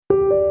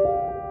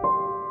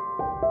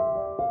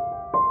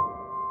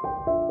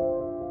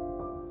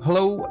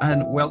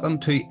and welcome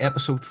to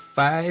episode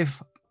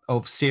 5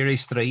 of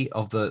series 3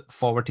 of the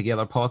Forward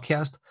Together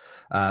podcast.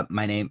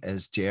 My name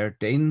is Jared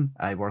Dean.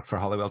 I work for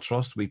Holywell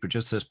Trust. We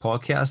produce this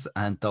podcast,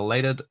 and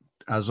delighted,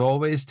 as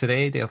always,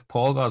 today to have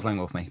Paul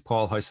Gosling with me.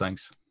 Paul, how's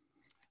things?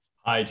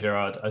 Hi,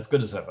 Gerard. As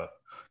good as ever.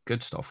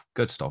 Good stuff.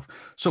 Good stuff.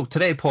 So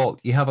today, Paul,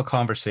 you have a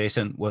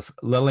conversation with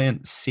Lillian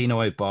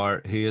Senoy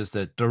Barr, who is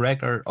the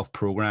Director of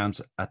Programs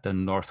at the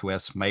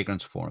Northwest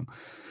Migrants Forum.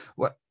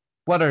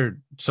 What are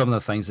some of the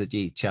things that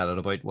you chatted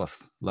about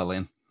with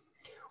Lillian?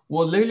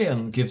 Well,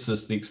 Lillian gives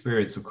us the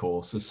experience, of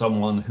course, as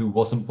someone who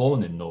wasn't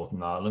born in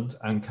Northern Ireland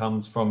and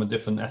comes from a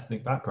different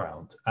ethnic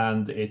background.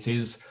 And it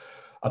is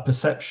a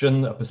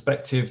perception, a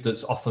perspective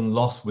that's often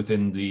lost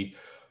within the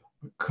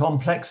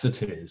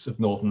complexities of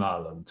Northern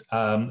Ireland.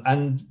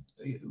 And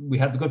we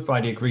had the Good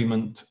Friday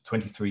Agreement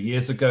 23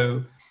 years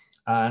ago.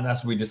 And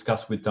as we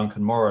discussed with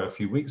Duncan Morrow a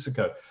few weeks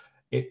ago,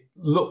 it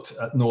looked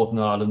at Northern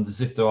Ireland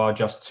as if there are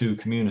just two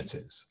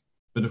communities.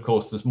 But of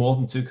course, there's more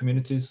than two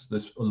communities.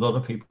 There's a lot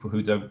of people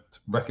who don't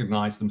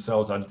recognize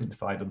themselves,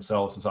 identify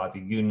themselves as either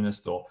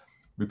unionist or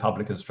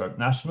Republican stroke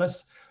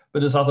nationalist. But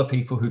there's other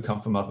people who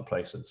come from other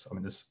places. I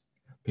mean, there's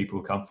people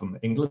who come from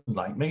England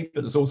like me,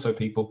 but there's also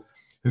people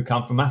who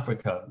come from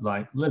Africa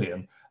like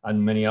Lillian,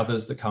 and many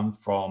others that come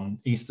from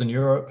Eastern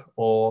Europe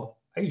or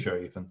Asia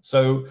even.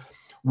 So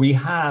we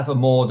have a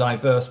more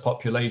diverse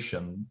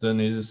population than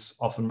is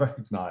often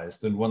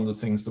recognized. And one of the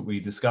things that we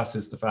discuss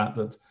is the fact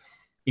that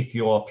if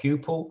you're a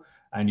pupil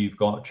and you've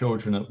got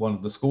children at one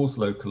of the schools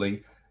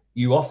locally,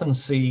 you often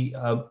see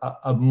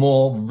a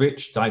more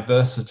rich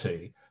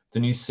diversity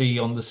than you see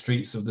on the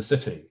streets of the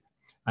city.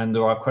 And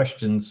there are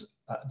questions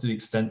to the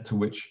extent to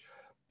which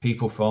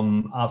people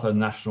from other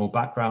national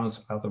backgrounds,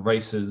 other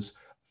races,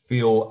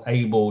 feel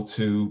able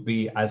to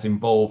be as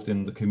involved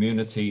in the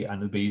community and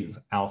to be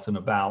out and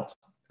about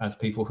as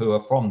people who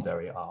are from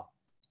Derry are.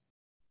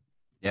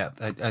 Yeah,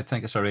 I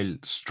think it's a real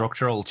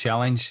structural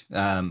challenge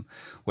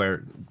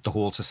where the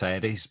whole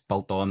society's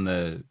built on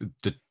the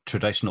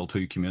traditional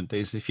two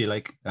communities, if you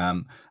like.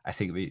 I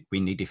think we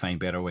need to find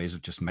better ways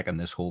of just making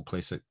this whole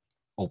place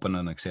open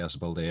and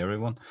accessible to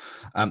everyone.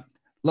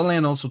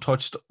 Lillian also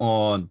touched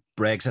on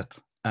Brexit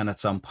and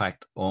its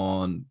impact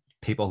on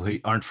people who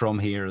aren't from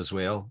here as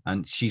well.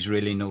 And she's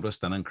really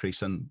noticed an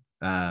increase in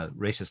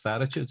racist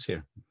attitudes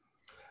here.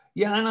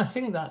 Yeah, and I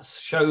think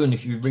that's shown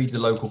if you read the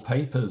local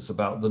papers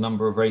about the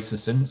number of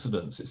racist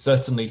incidents. It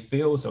certainly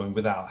feels, I mean,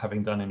 without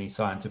having done any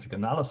scientific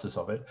analysis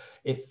of it,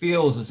 it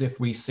feels as if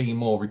we see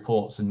more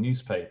reports in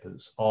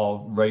newspapers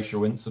of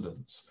racial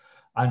incidents.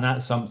 And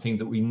that's something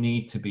that we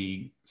need to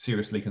be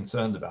seriously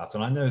concerned about.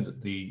 And I know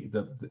that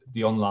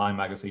the online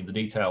magazine, The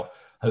Detail,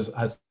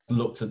 has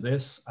looked at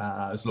this,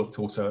 has looked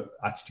also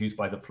at attitudes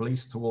by the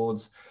police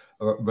towards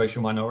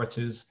racial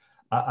minorities.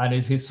 And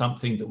it is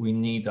something that we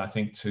need, I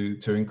think,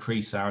 to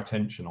increase our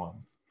attention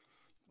on.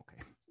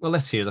 Okay. Well,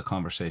 let's hear the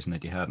conversation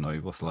that you had now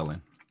with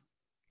Lillian.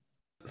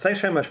 Thanks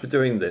very much for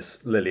doing this,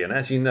 Lillian.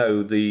 As you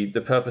know, the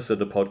purpose of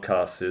the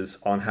podcast is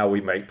on how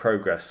we make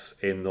progress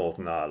in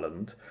Northern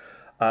Ireland.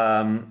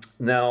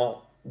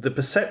 Now, the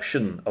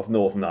perception of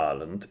Northern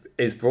Ireland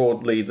is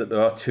broadly that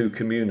there are two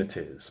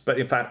communities, but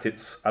in fact,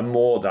 it's a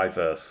more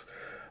diverse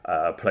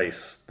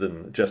place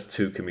than just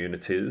two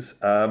communities.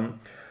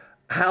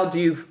 How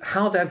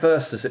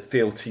diverse does it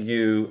feel to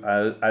you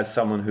as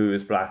someone who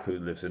is black who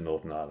lives in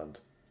Northern Ireland?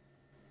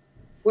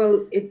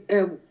 Well,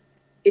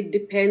 it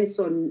depends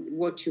on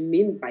what you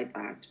mean by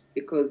that,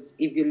 because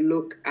if you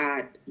look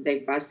at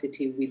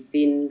diversity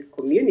within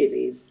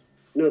communities,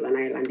 Northern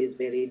Ireland is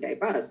very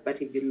diverse.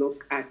 But if you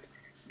look at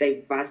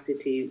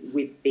diversity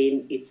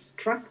within its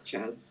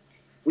structures,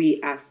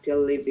 we are still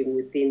living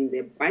within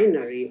the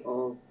binary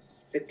of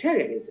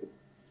sectarianism.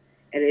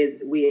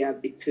 We are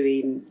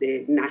between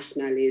the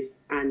nationalists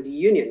and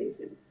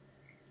unionism.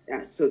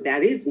 So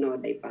there is no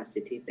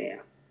diversity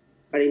there.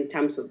 But in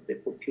terms of the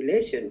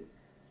population,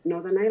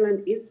 Northern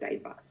Ireland is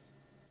diverse.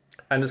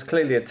 And there's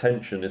clearly a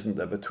tension, isn't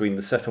there, between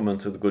the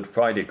settlement of the Good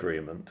Friday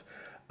Agreement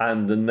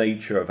and the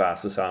nature of our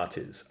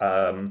societies.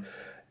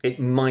 It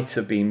might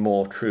have been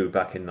more true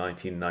back in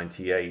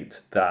 1998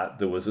 that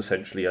there was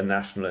essentially a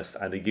nationalist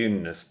and a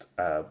unionist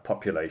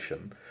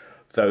population,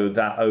 though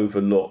that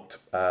overlooked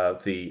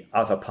the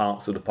other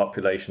parts of the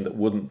population that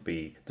wouldn't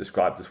be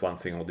described as one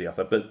thing or the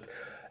other. But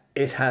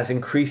it has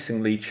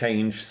increasingly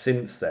changed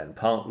since then,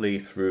 partly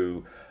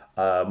through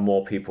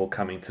more people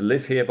coming to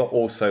live here, but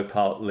also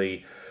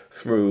partly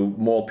through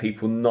more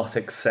people not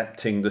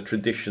accepting the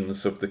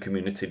traditions of the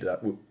community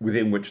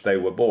within which they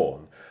were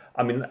born.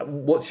 I mean,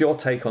 what's your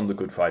take on the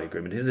Good Friday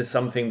Agreement? Is it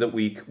something that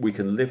we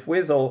can live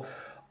with,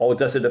 or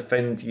does it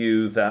offend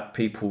you that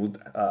people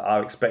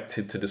are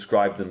expected to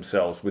describe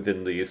themselves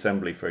within the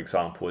Assembly, for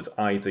example, as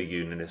either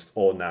unionist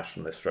or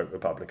nationalist or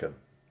Republican?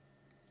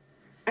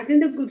 I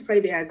think the Good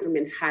Friday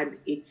Agreement had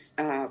its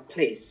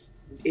place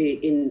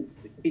in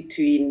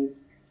between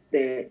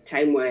the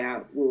time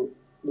where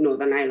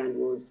Northern Ireland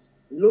was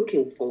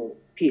looking for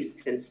peace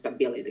and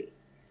stability.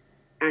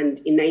 And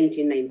in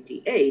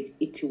 1998,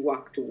 it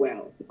worked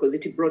well because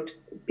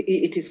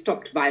it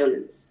stopped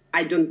violence.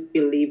 I don't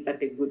believe that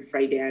the Good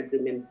Friday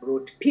Agreement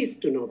brought peace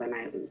to Northern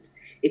Ireland.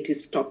 It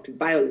has stopped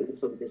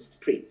violence on the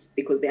streets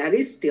because there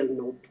is still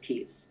no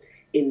peace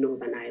in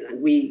Northern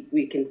Ireland.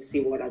 We can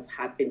see what has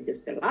happened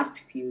just the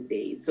last few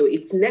days. So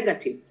it's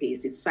negative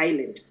peace, it's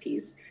silent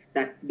peace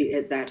that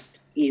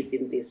is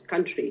in this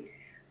country.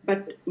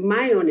 But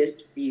my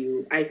honest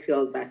view, I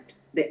feel that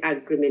the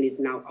agreement is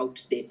now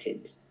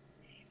outdated.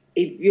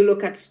 If you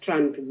look at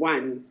strand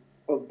 1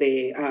 of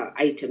the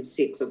item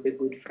 6 of the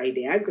Good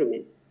Friday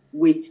Agreement,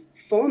 which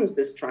forms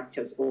the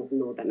structures of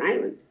Northern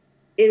Ireland,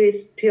 it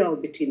is still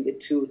between the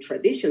two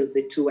traditions,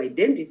 the two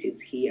identities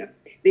here.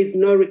 There's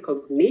no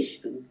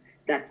recognition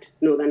that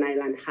Northern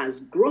Ireland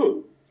has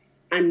grown.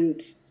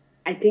 And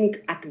I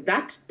think at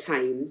that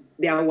time,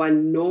 there were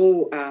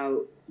no,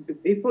 the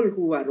people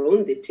who were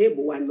on the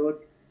table were not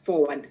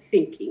forward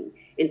thinking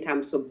in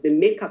terms of the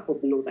makeup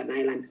of Northern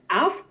Ireland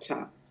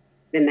after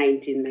the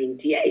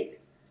 1998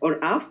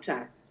 or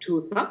after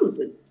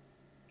 2000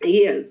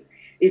 years.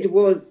 It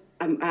was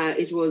an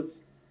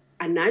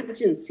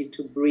urgency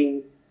to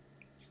bring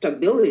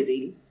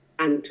stability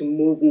and to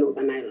move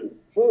Northern Ireland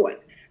forward.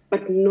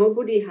 But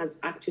nobody has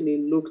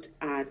actually looked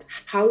at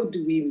how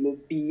do we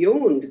move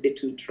beyond the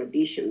two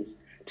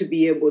traditions to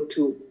be able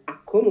to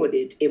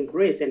accommodate,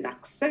 embrace, and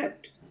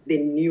accept the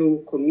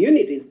new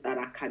communities that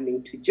are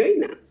coming to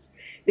join us.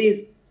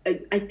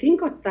 I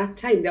think at that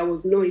time, there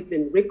was no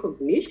even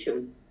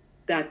recognition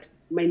that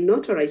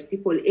minoritized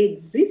people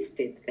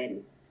existed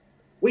then.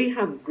 We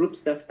have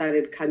groups that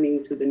started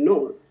coming to the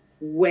north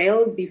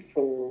well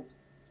before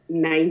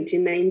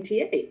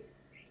 1998.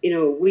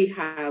 We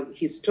have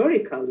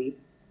historically,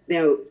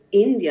 the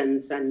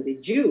Indians and the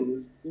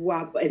Jews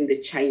and the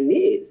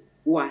Chinese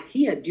were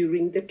here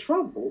during the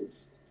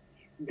Troubles.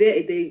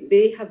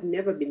 They have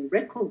never been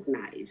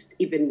recognized,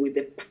 even with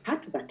the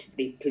part that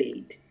they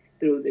played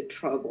through the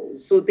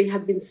Troubles. So they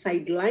have been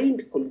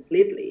sidelined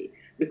completely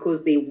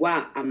because they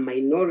were a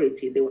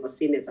minority. They were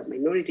seen as a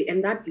minority.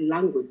 And that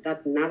language,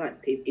 that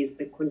narrative is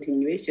the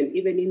continuation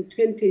even in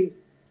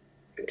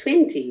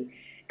 2020.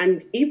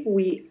 And if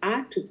we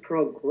are to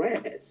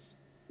progress,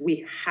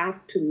 we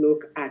have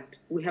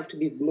to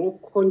be more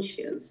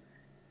conscious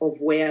of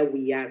where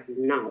we are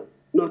now,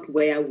 not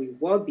where we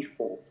were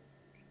before.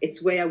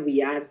 It's where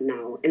we are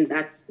now. And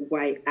that's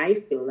why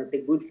I feel that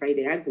the Good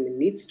Friday Agreement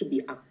needs to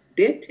be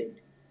updated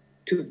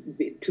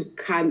to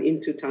come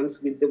into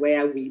terms with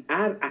where we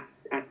are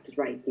at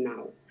right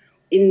now.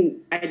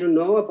 I don't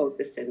know about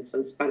the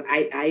census, but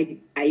I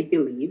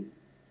believe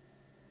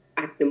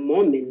at the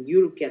moment,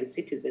 European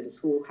citizens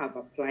who have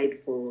applied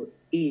for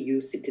EU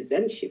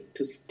citizenship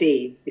to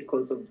stay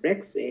because of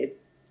Brexit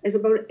is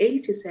about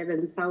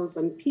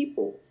 87,000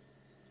 people.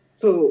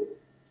 So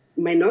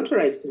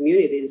minoritized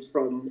communities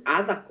from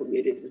other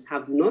communities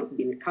have not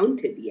been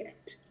counted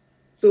yet.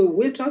 So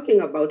we're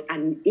talking about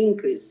an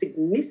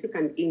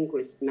significant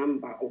increased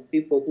number of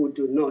people who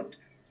do not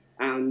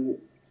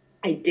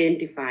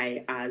identify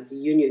as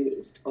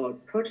unionist or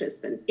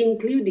Protestant,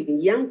 including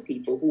young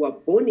people who are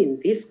born in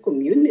this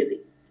community,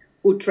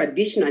 who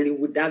traditionally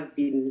would have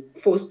been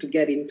forced to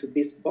get into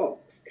this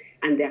box.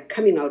 And they're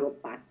coming out of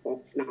that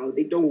box now.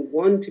 They don't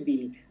want to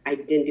be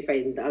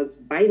identified as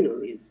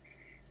binaries.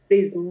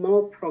 There's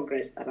more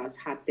progress that has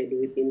happened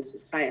within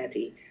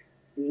society.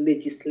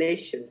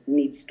 Legislation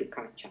needs to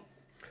catch up.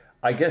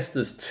 I guess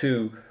there's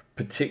two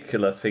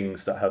particular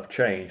things that have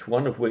changed,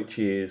 one of which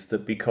is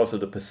that because of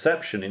the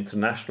perception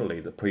internationally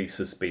that peace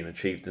has been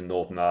achieved in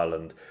Northern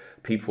Ireland,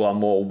 people are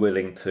more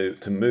willing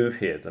to move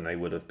here than they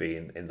would have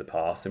been in the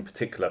past, in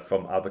particular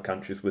from other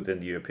countries within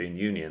the European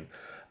Union.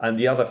 And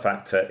the other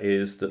factor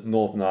is that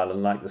Northern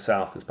Ireland, like the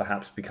South, has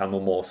perhaps become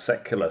a more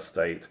secular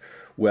state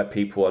where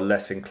people are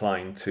less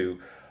inclined to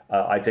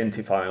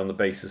identify on the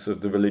basis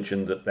of the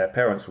religion that their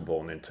parents were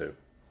born into.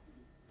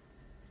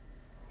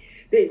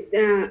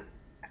 The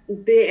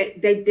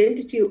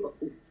identity,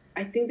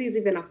 I think there's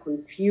even a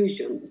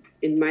confusion,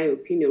 in my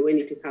opinion, when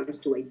it comes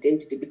to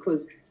identity,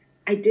 because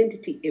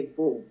identity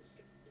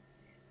evolves.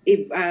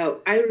 If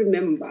I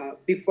remember,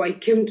 before I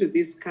came to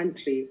this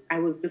country, I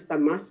was just a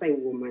Maasai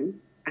woman,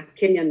 a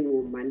Kenyan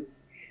woman,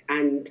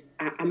 and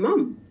a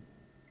mom.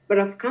 But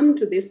I've come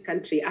to this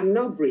country, I'm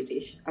now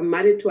British, I'm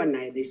married to an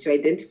Irish, so I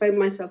identify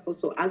myself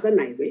also as an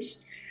Irish.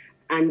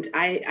 And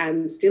I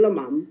am still a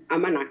mom,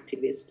 I'm an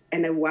activist,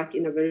 and I work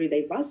in a very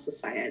diverse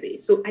society.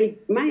 So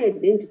my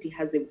identity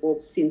has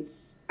evolved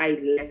since I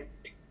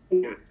left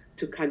Kenya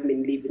to come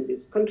and live in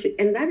this country.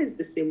 And that is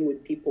the same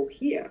with people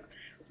here.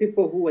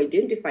 People who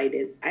identified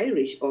as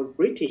Irish or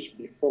British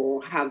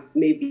before have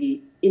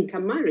maybe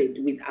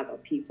intermarried with other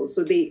people.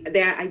 So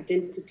their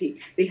identity,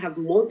 they have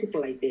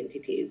multiple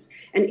identities.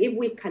 And if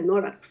we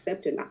cannot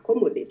accept and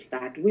accommodate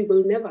that, we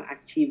will never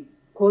achieve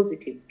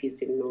positive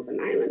peace in Northern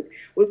Ireland.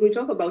 When we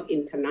talk about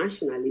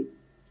internationally,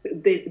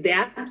 the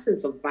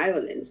absence of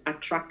violence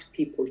attracts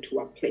people to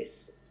a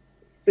place.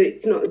 So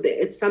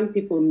some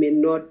people may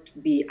not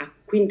be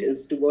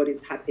acquaintance to what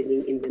is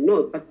happening in the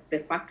north, but the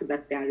fact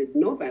that there is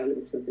no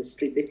violence on the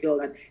street, they feel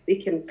that they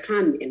can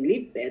come and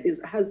live there.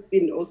 There has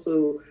been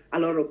also a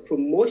lot of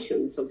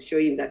promotions of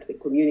showing that the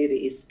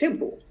community is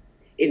stable.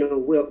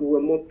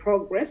 We're more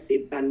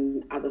progressive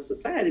than other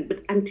societies,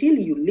 but until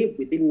you live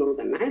within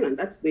Northern Ireland,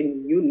 that's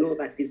when you know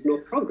that there's no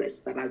progress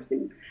that has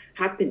been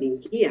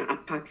happening here,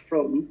 apart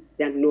from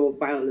there no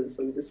violence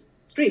on the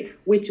street,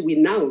 which we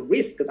now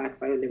risk that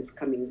violence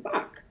coming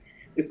back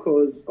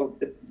because of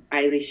the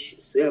Irish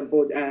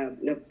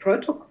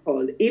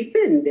protocol.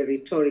 Even the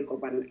rhetoric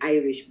of an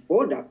Irish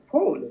border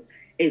poll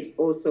is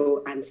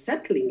also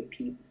unsettling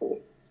people.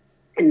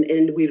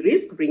 And we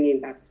risk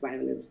bringing that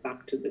violence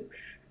back to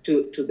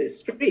the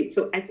street.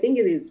 So I think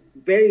it is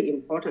very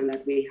important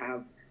that we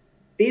have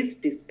these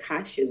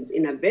discussions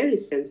in a very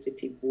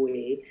sensitive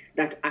way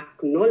that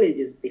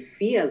acknowledges the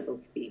fears of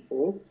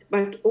people,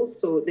 but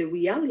also the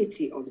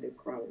reality on the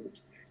ground,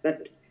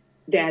 that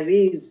there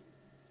is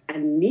a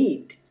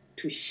need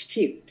to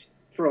shift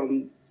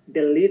from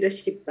the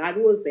leadership that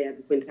was there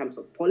in terms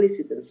of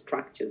policies and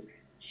structures,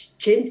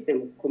 change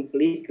them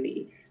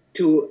completely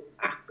to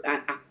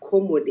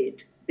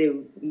accommodate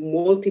the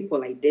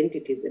multiple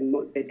identities and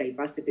the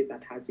diversity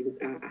that has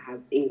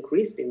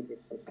increased in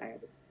this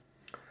society.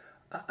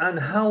 And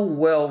how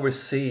well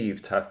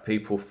received have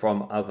people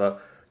from other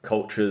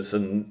cultures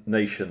and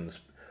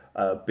nations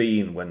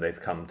been when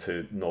they've come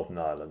to Northern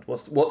Ireland?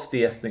 What's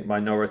the ethnic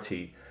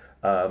minority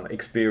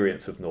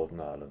experience of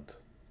Northern Ireland?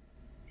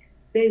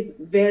 There's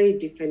very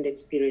different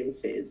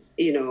experiences.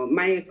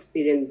 My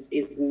experience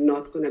is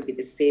not going to be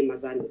the same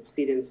as an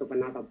experience of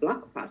another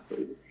Black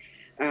person.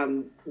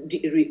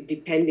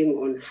 Depending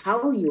on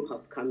how you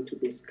have come to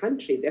this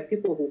country. There are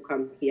people who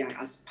come here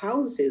as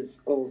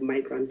spouses of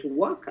migrant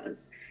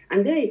workers,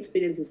 and their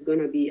experience is going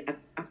to be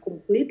a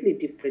completely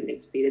different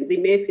experience. They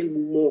may feel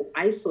more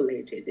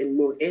isolated and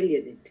more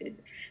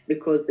alienated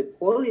because the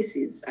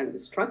policies and the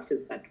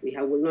structures that we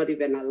have will not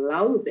even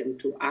allow them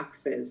to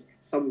access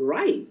some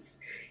rights.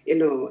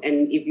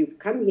 And if you've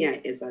come here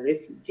as a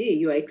refugee,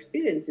 your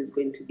experience is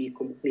going to be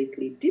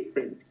completely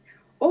different.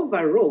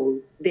 Overall,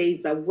 there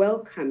is a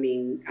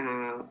welcoming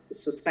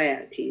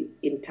society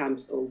in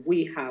terms of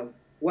we have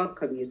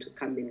welcomed you to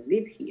come and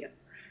live here.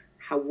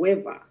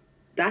 However,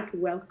 that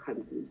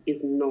welcoming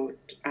is not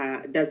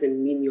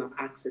doesn't mean you're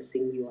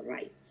accessing your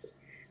rights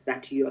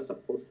that you are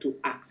supposed to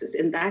access,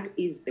 and that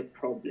is the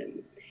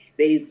problem.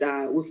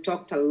 We've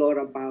talked a lot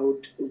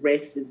about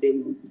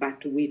racism,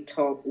 but we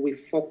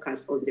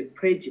focus on the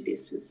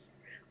prejudices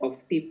of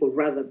people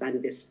rather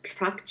than the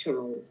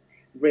structural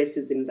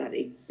racism that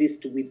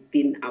exists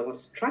within our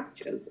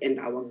structures and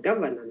our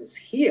governance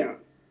here.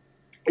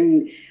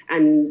 And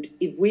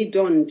if we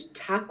don't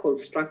tackle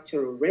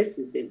structural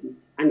racism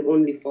and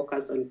only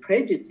focus on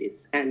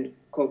prejudice and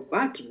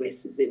covert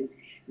racism,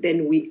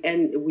 then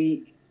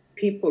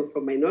people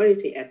from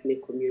minority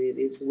ethnic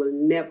communities will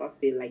never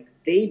feel like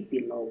they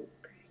belong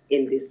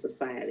in this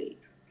society.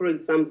 For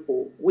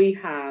example, we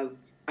have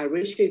a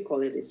racial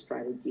equality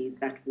strategy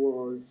that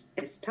was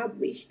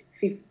established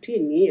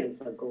 15 years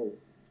ago,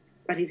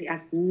 but it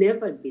has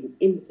never been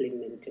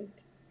implemented.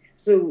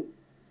 So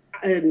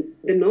the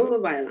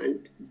Northern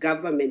Ireland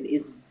government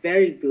is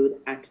very good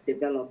at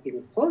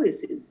developing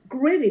policies,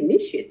 great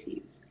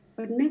initiatives,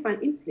 but never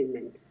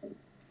implement them.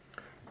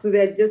 So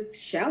they're just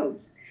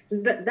shelves. So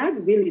that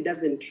really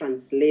doesn't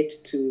translate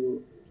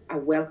to a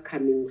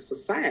welcoming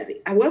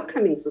society. A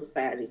welcoming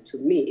society to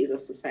me is a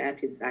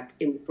society that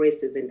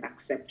embraces and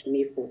accepts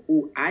me for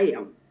who I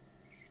am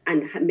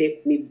and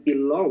make me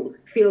belong,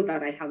 feel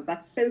that I have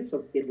that sense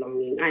of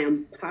belonging. I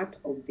am part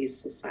of this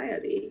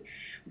society.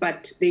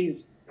 But there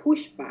is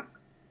pushback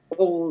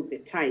all the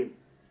time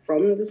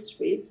from the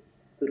streets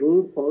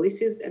through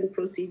policies and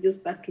procedures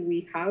that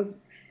we have,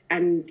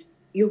 and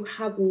you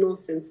have no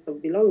sense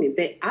of belonging.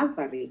 The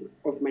othering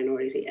of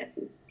minority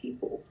ethnic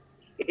people.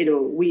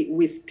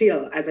 We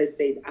still, as I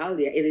said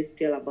earlier, it is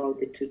still about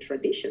the two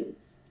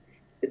traditions.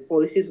 The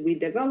policies we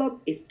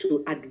develop is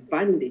to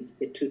advantage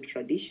the two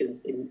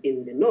traditions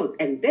in the North,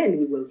 and then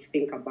we will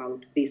think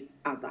about this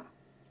other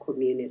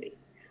community.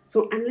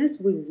 So unless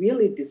we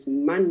really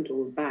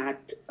dismantle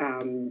that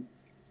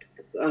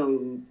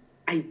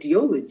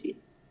ideology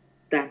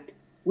that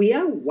we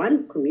are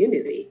one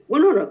community,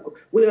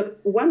 we are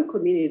one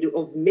community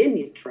of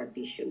many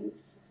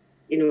traditions.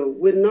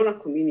 We're not a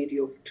community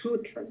of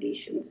two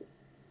traditions.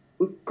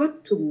 We've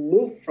got to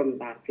move from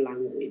that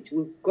language.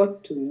 We've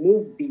got to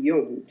move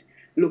beyond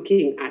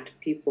looking at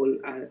people,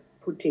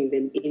 putting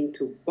them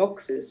into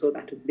boxes so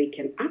that they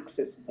can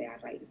access their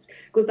rights.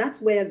 Because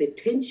that's where the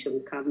tension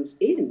comes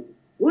in.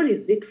 What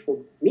is it for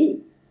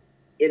me?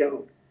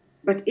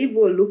 But if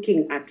we're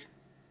looking at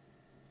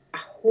a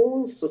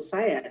whole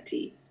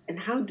society, and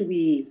how do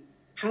we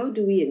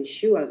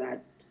ensure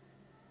that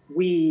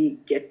we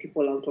get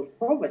people out of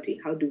poverty?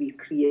 How do we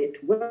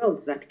create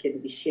wealth that can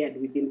be shared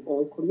within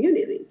all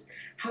communities?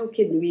 How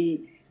can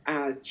we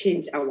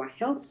change our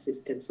health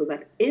system so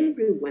that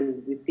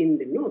everyone within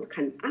the North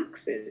can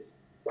access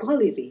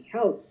quality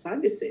health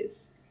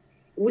services?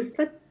 We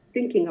start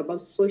thinking about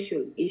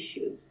social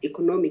issues,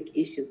 economic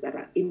issues that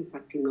are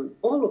impacting on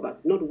all of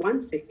us, not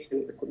one section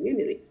of the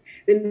community,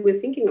 then we're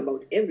thinking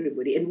about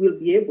everybody, and we'll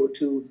be able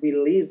to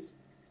release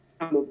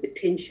some of the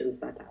tensions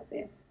that are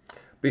there.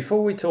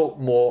 Before we talk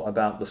more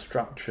about the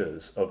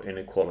structures of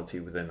inequality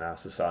within our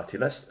society,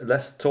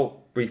 let's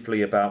talk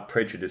briefly about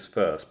prejudice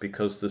first,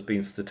 because there's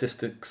been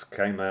statistics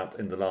came out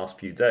in the last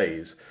few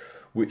days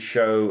which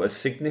show a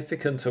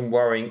significant and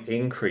worrying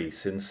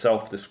increase in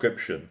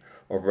self-description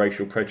of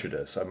racial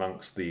prejudice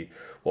amongst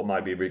what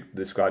might be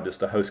described as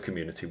the host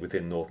community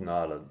within Northern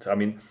Ireland. I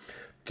mean,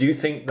 do you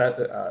think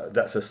that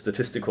that's a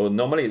statistical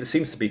anomaly? It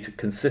seems to be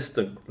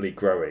consistently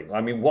growing.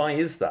 I mean, why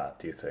is that,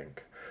 do you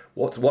think?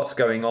 What's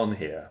going on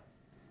here?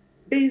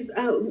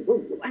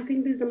 I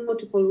think there's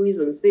multiple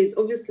reasons. There's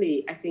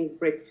obviously, I think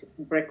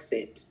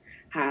Brexit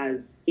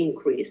has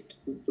increased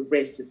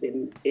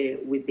racism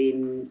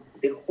within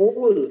the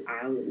whole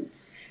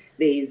island.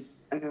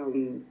 There's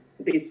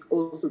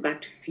also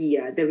that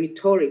fear, the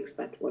rhetorics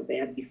that were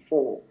there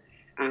before,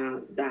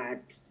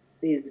 that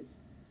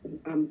there's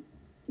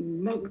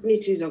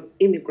magnitude of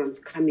immigrants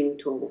coming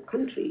to our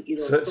country.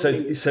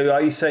 So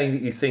are you saying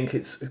that you think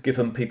it's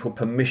given people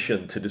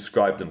permission to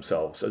describe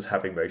themselves as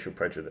having racial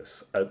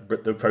prejudice,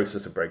 the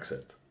process of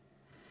Brexit?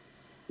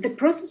 The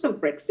process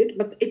of Brexit,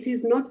 but it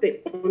is not the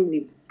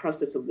only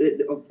process of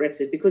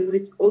Brexit, because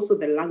it's also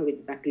the language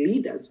that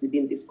leaders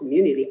within this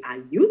community are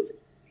using.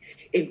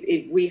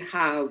 If we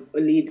have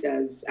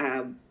leaders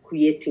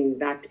creating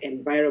that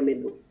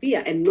environment of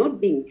fear and not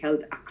being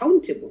held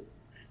accountable,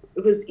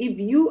 because if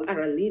you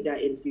are a leader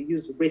and you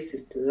use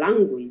racist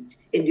language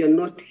and you're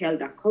not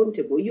held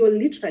accountable, you're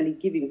literally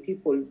giving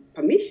people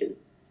permission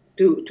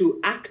to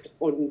act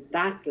on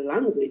that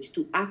language,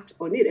 to act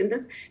on it.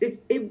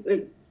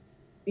 And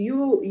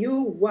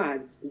your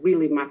words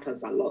really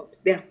matters a lot.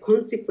 There are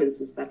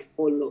consequences that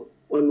follow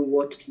on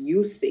what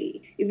you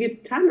say. If you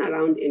turn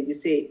around and you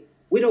say,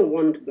 we don't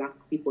want Black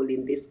people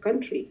in this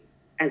country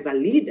as a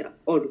leader,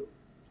 or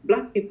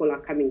Black people are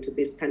coming to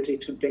this country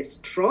to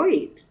destroy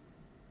it,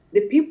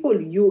 the people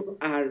you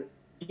are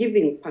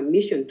giving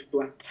permission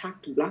to attack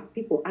Black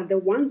people are the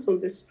ones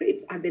on the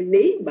streets, are the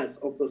neighbors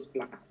of those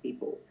Black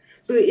people.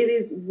 So it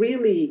is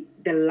really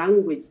the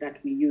language that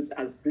we use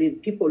as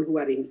people who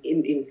are in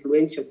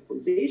influential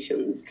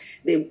positions,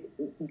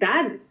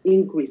 that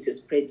increases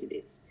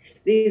prejudice.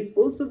 There is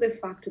also the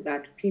fact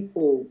that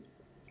people,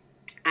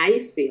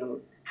 I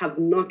feel, have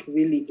not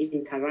really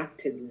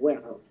interacted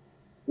well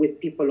with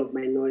people of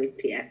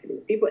minority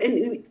ethnic people.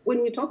 And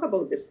when we talk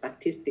about the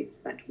statistics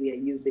that we are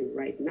using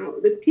right now,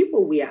 the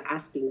people we are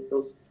asking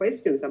those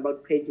questions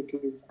about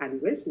prejudice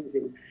and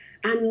racism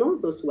are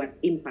not those who are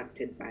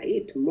impacted by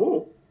it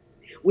more.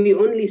 We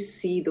only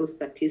see those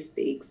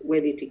statistics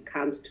when it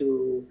comes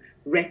to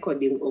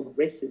recording of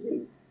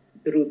racism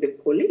through the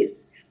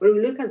police. When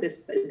we look at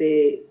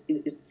the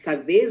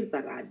surveys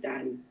that are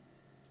done,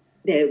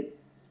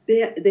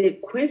 the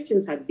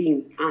questions are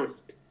being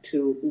asked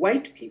to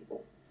white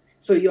people.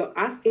 So you're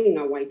asking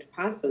a white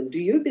person, do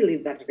you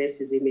believe that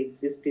racism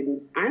exists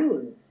in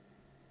Ireland?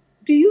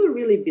 Do you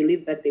really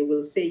believe that they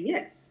will say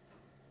yes?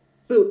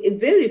 So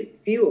very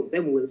few of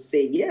them will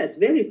say yes.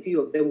 Very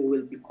few of them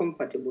will be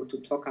comfortable to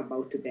talk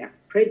about their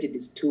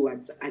prejudice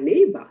towards a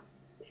neighbor.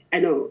 I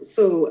know.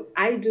 So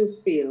I do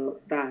feel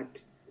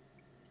that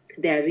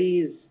there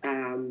is,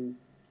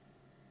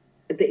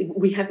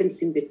 we haven't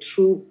seen the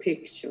true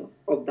picture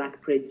of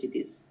that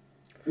prejudice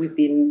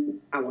within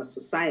our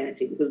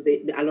society, because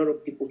a lot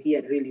of people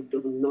here really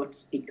do not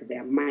speak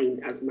their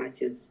mind as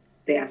much as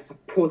they are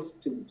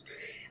supposed to,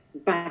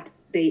 but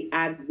they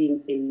are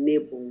being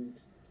enabled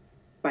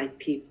by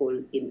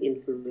people in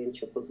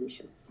influential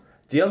positions.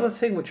 The other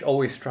thing which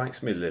always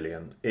strikes me,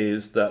 Lillian,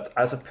 is that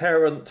as a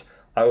parent,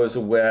 I was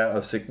aware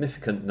of a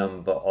significant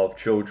number of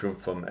children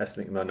from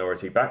ethnic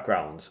minority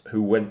backgrounds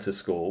who went to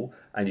school,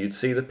 and you'd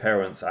see the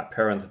parents at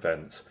parent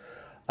events.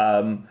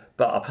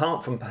 But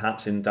apart from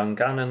perhaps in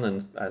Dungannon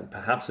and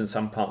perhaps in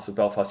some parts of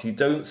Belfast, you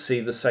don't see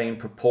the same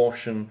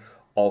proportion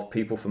of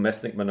people from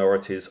ethnic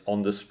minorities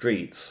on the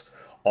streets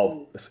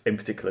of, in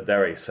particular,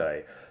 Derry,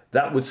 say.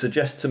 That would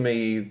suggest to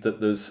me that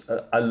there's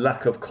a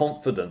lack of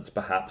confidence,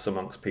 perhaps,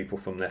 amongst people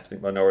from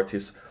ethnic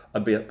minorities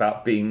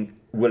about being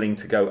willing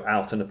to go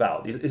out and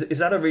about. Is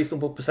that a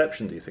reasonable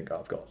perception, do you think,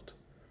 I've got?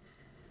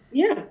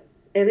 Yeah,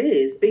 it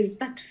is. There's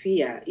that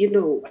fear.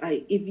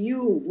 If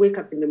you wake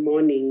up in the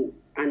morning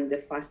and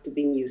the first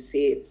thing you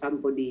say is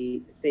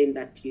somebody saying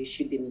that you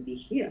shouldn't be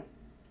here,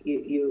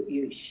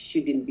 you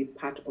shouldn't be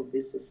part of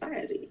this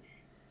society,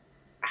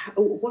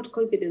 what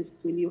confidence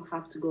will you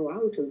have to go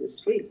out on the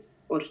streets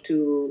or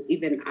to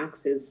even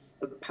access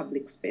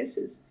public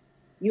spaces?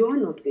 You are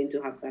not going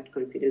to have that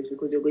confidence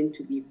because you're going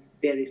to be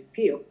very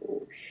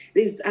fearful.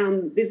 There's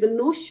a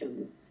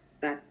notion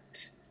that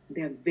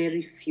there are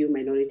very few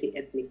minority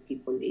ethnic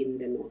people in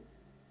the North.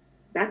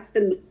 That's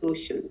the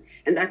notion.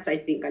 And that's, I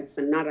think, it's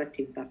a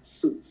narrative that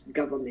suits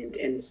government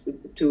and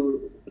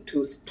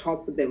to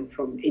stop them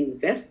from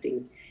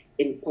investing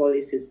in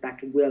policies that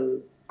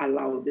will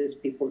allow these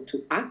people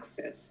to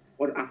access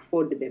or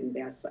afford them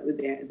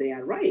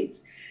their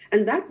rights.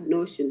 And that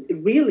notion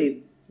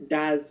really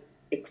does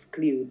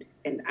exclude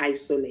and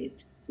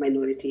isolate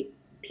minority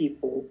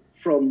people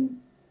from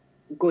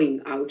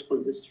going out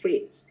on the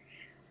streets.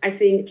 I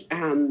think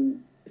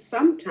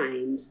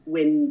sometimes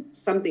when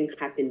something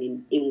happened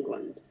in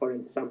England, for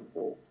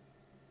example,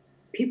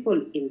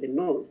 people in the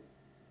North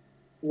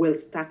will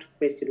start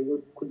questioning,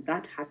 well, could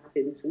that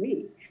happen to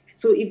me?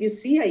 So if you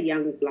see a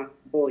young Black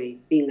boy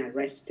being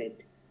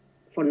arrested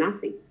for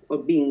nothing or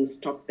being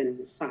stopped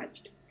and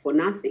searched for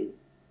nothing,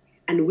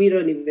 and we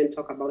don't even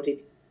talk about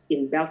it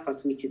in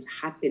Belfast, which is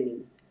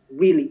happening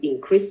really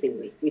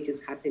increasingly, which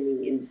is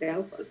happening in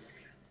Belfast.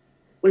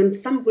 When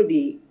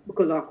somebody,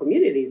 because our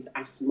communities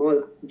are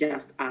small,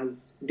 just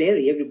as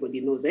Derry, everybody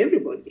knows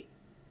everybody.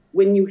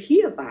 When you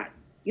hear that,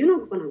 you're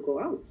not going to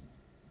go out.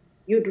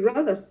 You'd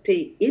rather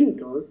stay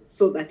indoors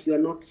so that you are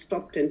not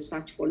stopped and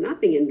searched for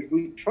nothing and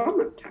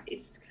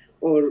re-traumatized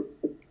or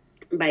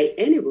by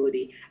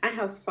anybody. I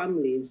have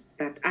families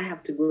that I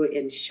have to go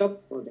and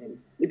shop for them.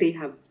 They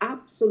have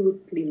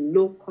absolutely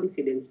no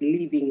confidence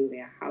living in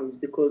their house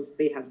because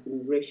they have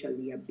been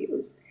racially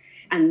abused.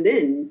 And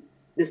then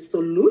the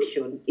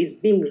solution is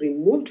being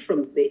removed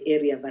from the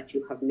area that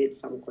you have made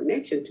some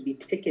connection to be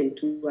taken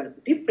to a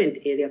different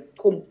area,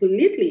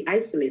 completely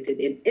isolated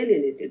and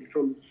alienated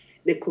from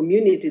the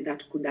community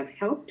that could have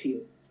helped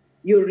you.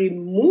 You're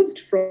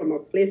removed from a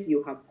place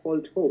you have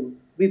called home,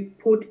 be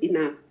put in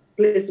a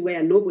place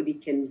where nobody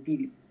can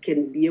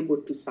be able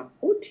to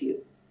support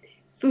you.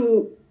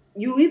 So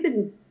you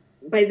even,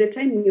 by the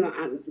time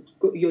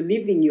you're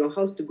leaving your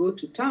house to go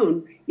to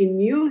town, in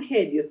your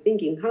head you're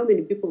thinking, how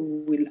many people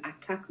will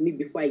attack me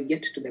before I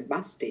get to the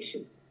bus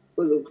station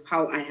because of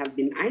how I have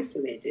been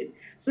isolated.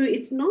 So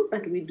it's not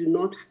that we do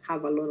not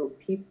have a lot of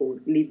people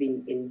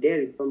living in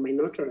Derry from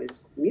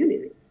minoritized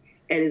community.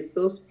 It is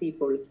those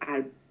people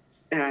are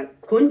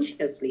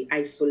consciously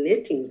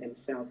isolating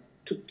themselves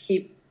to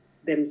keep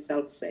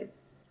themselves safe.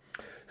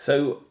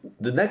 So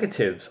the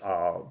negatives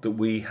are that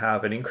we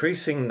have an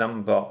increasing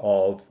number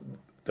of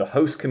the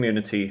host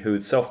community who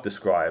would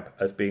self-describe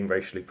as being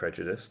racially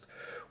prejudiced.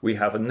 We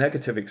have a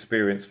negative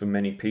experience for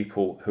many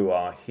people who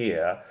are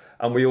here.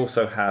 And we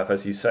also have,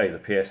 as you say, the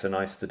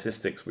PSNI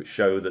statistics which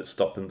show that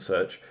stop and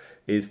search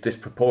is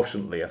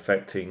disproportionately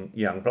affecting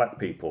young Black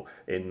people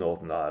in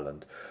Northern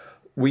Ireland.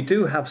 We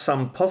do have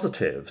some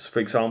positives.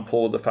 For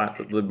example, the fact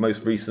that the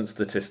most recent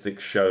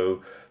statistics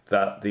show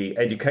that the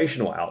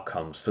educational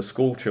outcomes for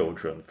school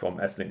children from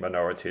ethnic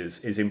minorities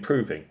is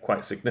improving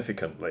quite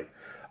significantly.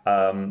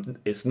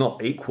 It's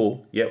not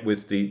equal yet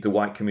with the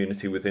white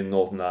community within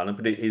Northern Ireland,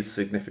 but it is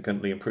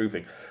significantly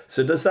improving.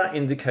 So does that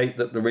indicate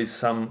that there is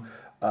some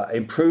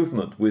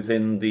improvement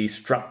within the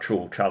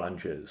structural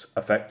challenges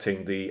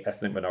affecting the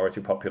ethnic minority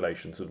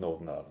populations of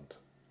Northern Ireland?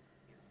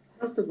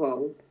 First of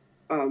all,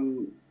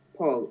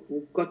 Paul,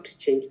 we've got to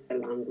change the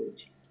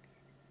language.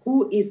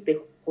 Who is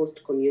the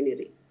host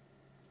community?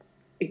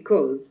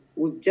 Because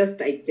we've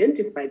just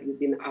identified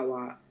within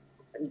our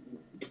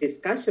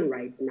discussion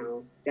right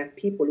now, there are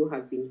people who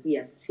have been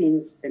here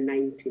since the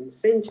 19th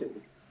century.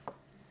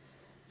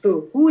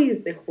 So who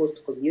is the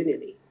host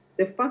community?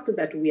 The fact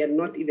that we are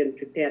not even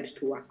prepared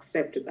to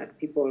accept that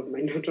people of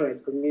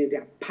minoritized community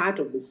are part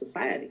of the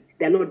society,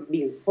 they're not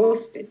being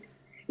hosted,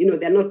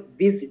 they're not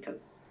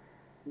visitors.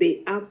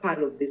 They are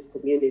part of this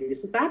community.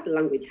 So that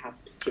language has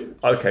to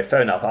change. Okay,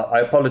 fair enough.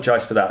 I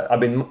apologise for that. I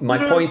mean, my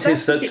point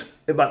is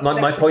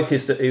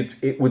that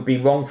it would be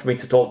wrong for me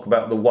to talk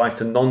about the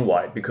white and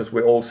non-white because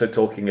we're also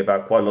talking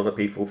about quite a lot of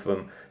people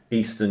from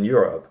Eastern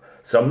Europe.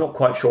 So I'm not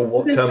quite sure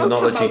what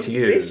terminology to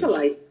use.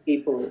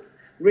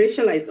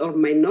 Racialized or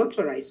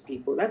minoritized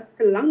people, that's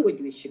the language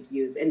we should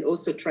use. And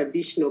also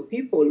traditional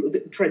people, the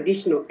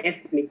traditional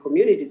ethnic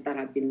communities that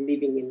have been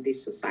living in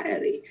this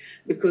society.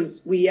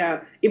 Because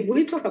if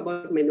we talk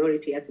about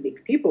minority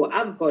ethnic people,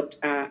 I've got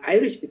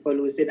Irish people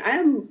who said, I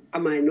am a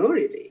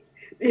minority.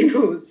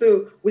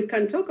 So we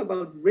can talk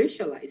about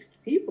racialized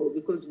people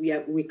because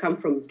we come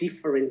from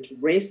different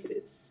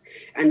races.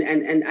 And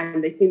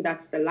I think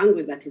that's the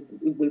language that it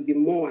will be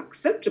more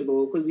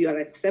acceptable because you are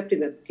accepting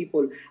that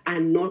people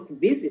are not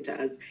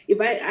visitors.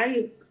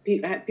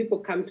 If people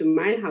come to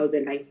my house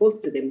and I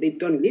host them, they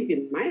don't live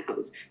in my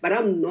house, but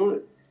I'm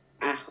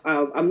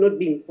not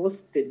being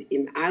hosted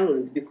in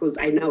Ireland because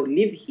I now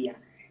live here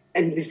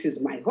and this is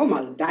my home.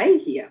 I'll die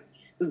here.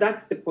 So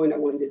that's the point I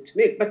wanted to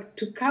make. But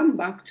to come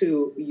back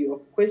to your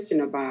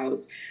question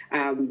about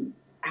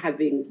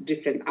having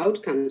different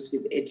outcomes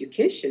with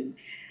education,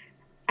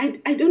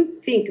 I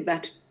don't think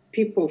that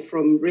people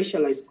from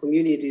racialized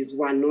communities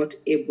were not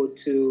able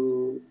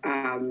to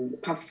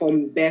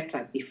perform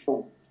better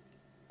before,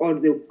 or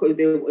they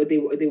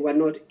were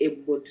not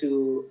able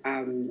to,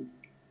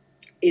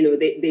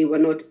 they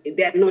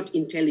are not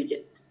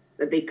intelligent,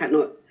 that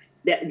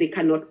they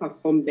cannot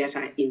perform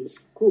better in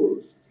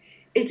schools.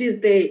 It is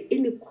the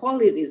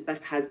inequalities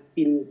that has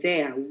been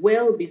there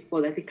well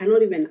before that. They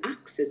cannot even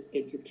access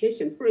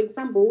education. For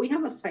example, we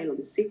have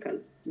asylum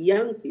seekers,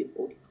 young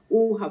people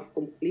who have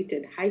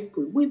completed high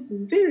school with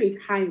very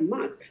high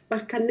marks,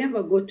 but can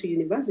never go to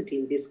university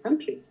in this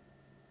country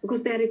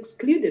because they are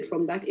excluded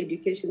from that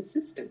education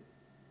system.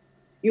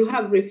 You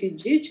have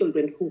refugee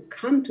children who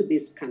come to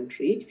this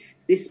country,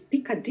 they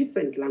speak a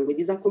different language,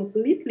 it's a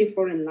completely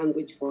foreign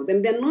language for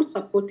them. They're not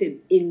supported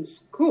in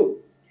school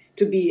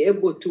to be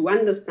able to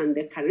understand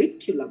the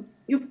curriculum.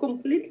 You've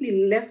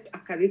completely left a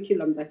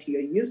curriculum that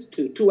you're used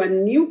to a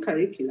new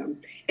curriculum,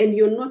 and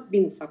you're not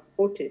being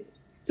supported.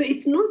 So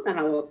it's not that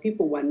our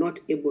people were not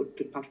able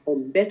to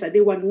perform better,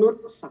 they were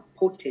not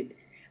supported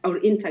or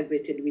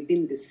integrated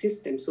within the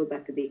system so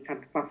that they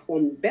can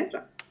perform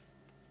better.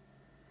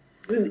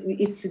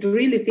 It's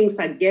really, things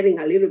are getting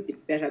a little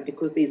bit better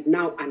because there's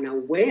now an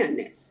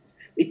awareness.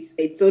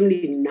 It's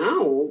only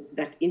now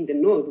that in the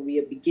North we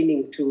are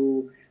beginning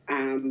to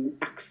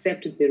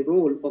accept the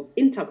role of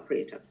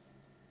interpreters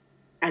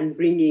and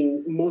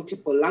bringing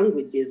multiple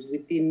languages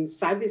within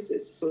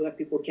services so that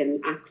people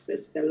can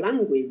access the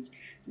language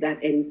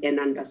that and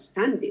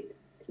understand it.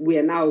 We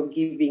are now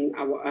giving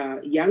our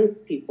young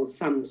people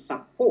some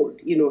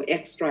support,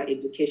 extra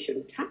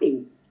education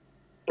time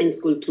in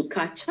school to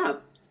catch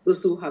up.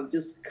 Those who have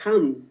just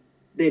come,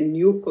 the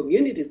new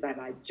communities that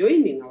are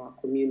joining our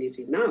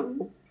community now,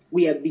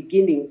 we are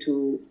beginning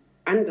to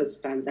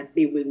understand that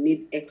they will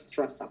need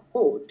extra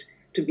support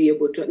to be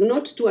able to,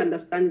 not to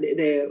understand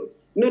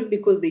not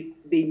because they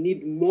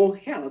need more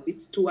help,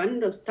 it's to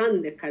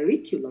understand the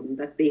curriculum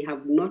that they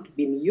have not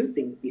been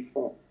using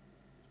before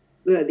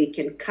so that they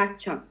can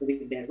catch up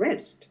with the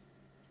rest.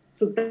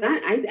 So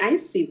that I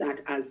see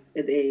that as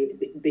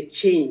the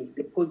change,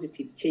 the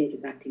positive change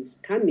that is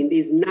coming.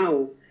 There's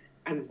now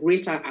a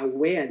greater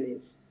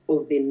awareness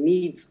of the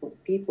needs of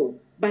people,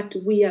 but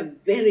we are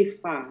very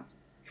far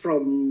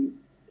from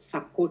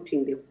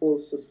supporting the whole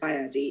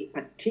society,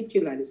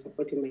 particularly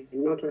supporting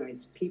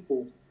minoritized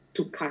people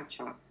to catch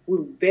up.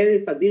 We're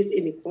very far. These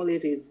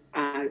inequalities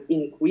are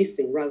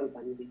increasing rather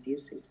than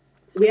reducing.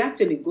 We're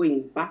actually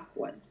going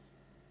backwards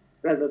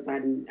rather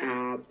than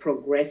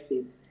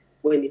progressive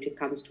when it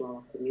comes to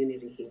our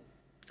community here.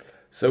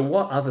 So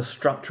what other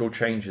structural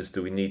changes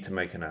do we need to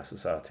make in our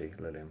society,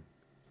 Lillian?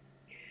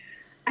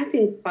 I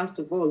think, first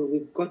of all,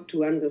 we've got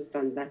to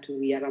understand that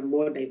we are a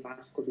more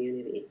diverse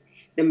community.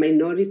 The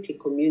minority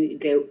community,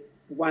 the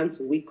ones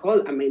we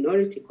call a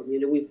minority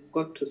community, we've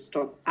got to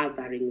stop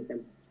othering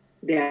them.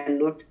 They are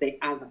not the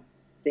other.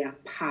 They are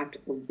part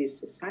of this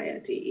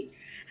society.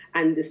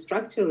 And the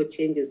structural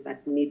changes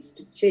that needs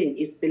to change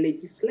is the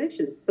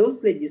legislations.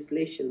 Those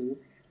legislation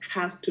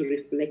has to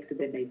reflect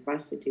the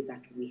diversity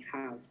that we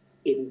have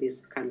in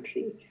this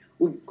country.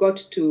 We've got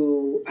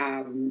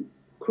to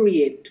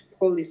create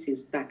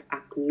policies that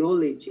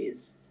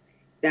acknowledges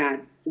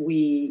that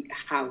we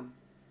have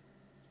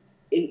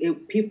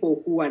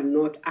people who are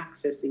not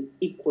accessing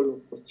equal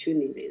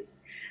opportunities.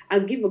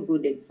 I'll give a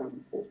good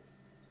example.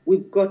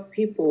 We've got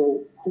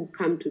people who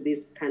come to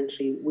this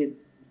country with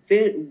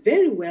very,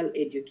 very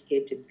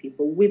well-educated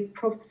people, with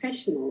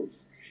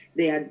professionals.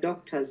 They are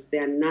doctors, they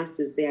are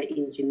nurses, they are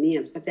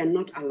engineers, but they're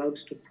not allowed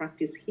to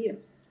practice here.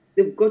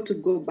 They've got to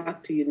go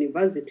back to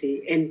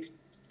university and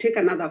take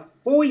another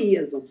 4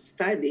 years of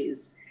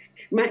studies.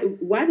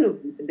 One of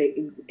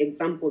the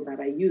example that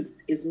I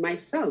used is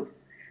myself.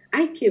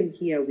 I came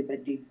here with a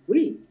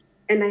degree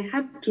and I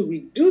had to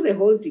redo the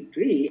whole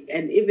degree.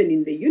 And even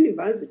in the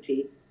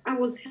university, I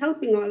was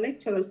helping our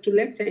lecturers to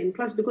lecture in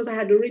class because I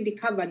had already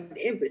covered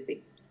everything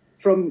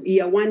from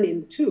year 1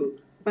 and 2.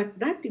 But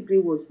that degree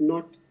was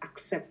not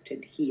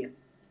accepted here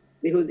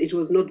because it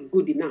was not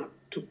good enough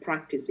to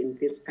practice in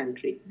this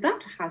country.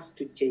 That has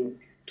to change.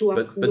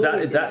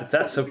 But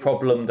that's a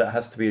problem that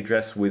has to be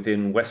addressed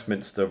within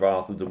Westminster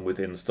rather than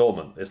within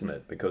Stormont, isn't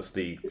it? Because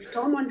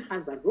Stormont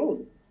has a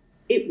role.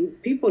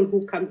 People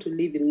who come to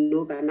live in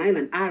Northern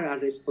Ireland are a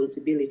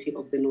responsibility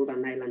of the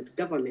Northern Ireland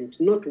government,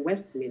 not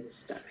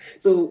Westminster.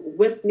 So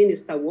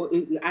Westminster,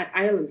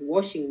 Ireland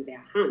washing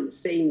their hands,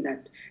 saying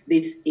that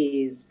this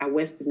is a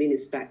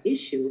Westminster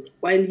issue,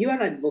 while you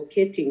are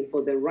advocating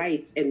for the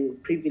rights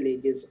and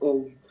privileges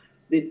of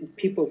the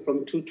people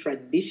from two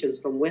traditions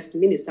from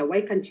Westminster. Why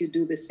can't you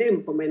do the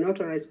same for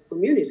minoritized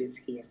communities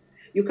here?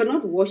 You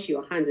cannot wash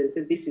your hands and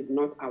say, this is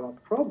not our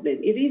problem.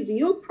 It is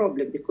your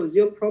problem because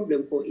your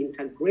problem for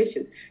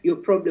integration, your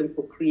problem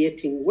for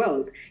creating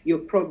wealth, your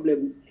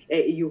problem,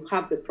 you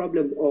have the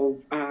problem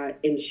of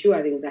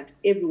ensuring that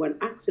everyone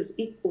accesses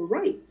equal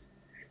rights.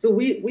 So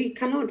we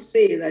cannot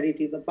say that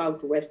it is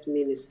about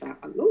Westminster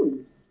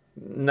alone.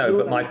 No,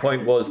 but my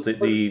point was that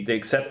the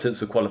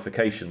acceptance of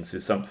qualifications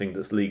is something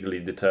that's legally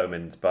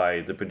determined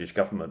by the British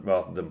government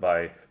rather than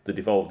by the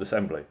devolved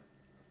assembly.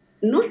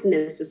 Not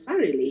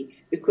necessarily,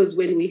 because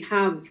when we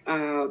have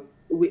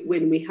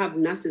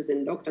nurses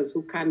and doctors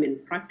who come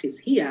and practice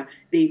here,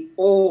 they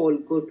all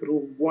go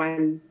through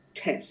one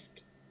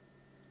test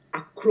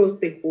across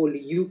the whole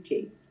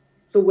UK.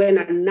 So when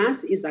a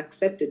nurse is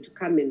accepted to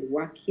come and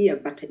work here,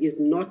 but is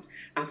not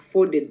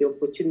afforded the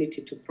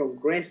opportunity to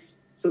progress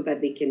so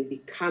that they can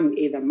become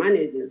either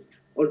managers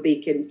or they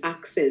can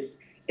access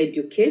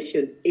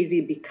education,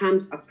 it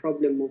becomes a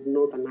problem of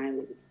Northern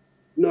Ireland.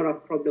 not a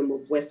problem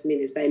of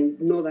Westminster. And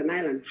Northern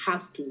Ireland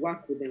has to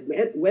work with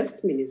the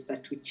Westminster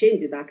to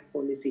change that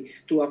policy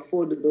to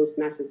afford those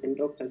nurses and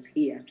doctors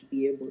here to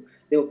be able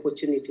the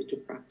opportunity to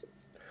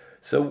practice.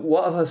 So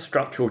what other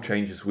structural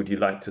changes would you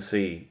like to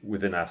see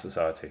within our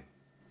society?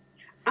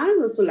 I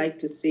would also like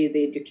to see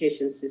the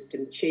education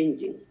system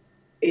changing.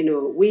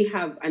 We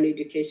have an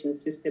education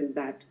system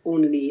that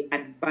only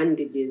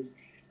advantages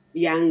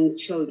young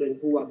children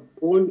who are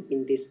born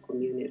in this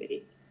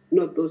community,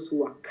 not those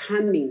who are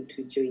coming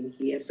to join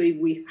here. So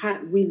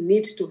we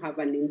need to have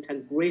an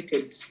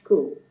integrated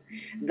school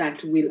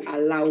that will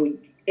allow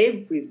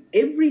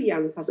every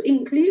young person,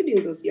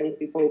 including those young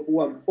people who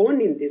are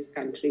born in this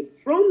country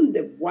from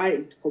the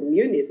white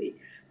community,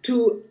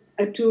 to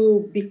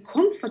be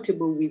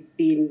comfortable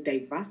within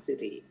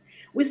diversity.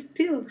 We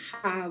still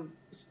have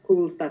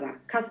schools that are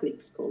Catholic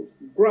schools,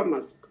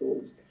 grammar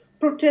schools,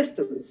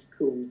 Protestant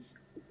schools.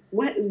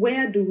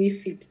 Where do we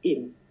fit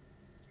in?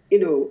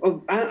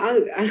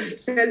 I'll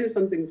tell you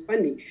something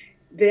funny.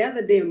 The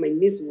other day, my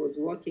niece was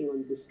walking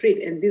on the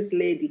street, and this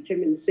lady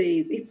came and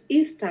said, "It's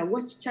Easter.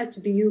 What church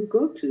do you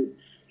go to?"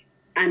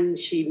 And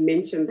she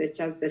mentioned the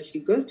church that she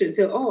goes to and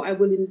said, "Oh, I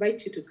will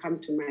invite you to come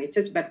to my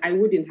church, but I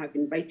wouldn't have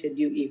invited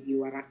you if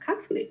you are a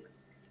Catholic."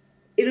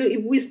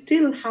 If we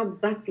still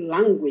have that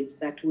language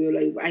that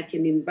I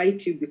can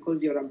invite you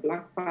because you're a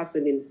Black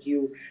person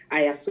and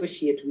I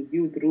associate with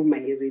you through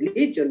my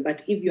religion,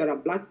 but if you're a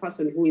Black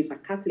person who is a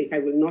Catholic, I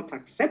will not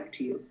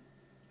accept you.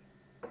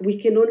 We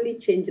can only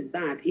change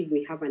that if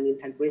we have an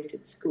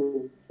integrated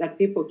school that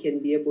people can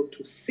be able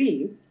to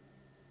see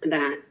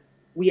that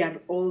we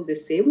are all the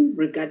same,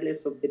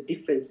 regardless of the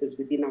differences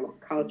within our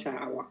culture,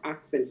 our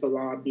accents, or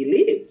our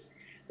beliefs.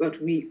 But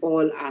we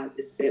all are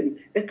the same.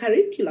 The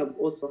curriculum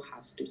also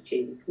has to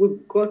change.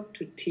 We've got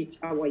to teach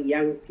our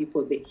young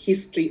people the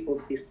history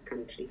of this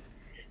country,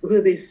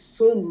 because there's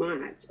so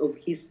much of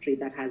history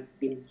that has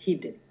been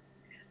hidden.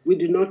 We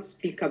do not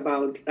speak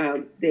about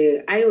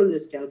I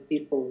always tell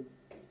people,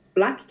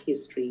 Black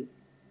history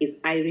is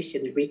Irish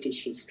and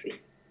British history,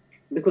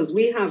 because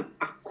we have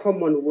a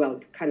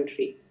Commonwealth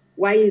country.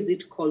 Why is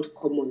it called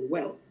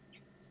Commonwealth?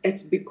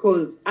 It's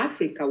because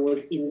Africa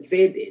was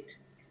invaded,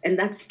 and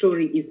that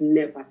story is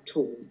never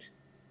told.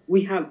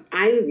 We have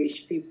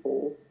Irish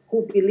people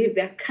who believe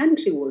their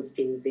country was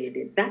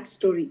invaded. That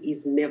story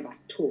is never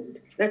told.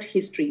 That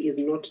history is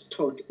not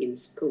taught in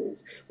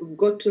schools. We've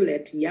got to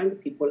let young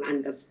people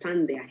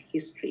understand their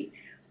history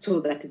so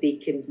that they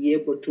can be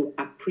able to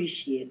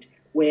appreciate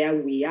where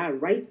we are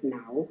right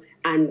now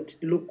and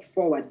look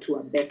forward to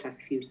a better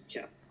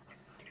future.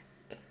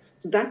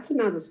 So that's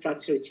another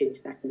structural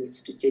change that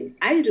needs to change.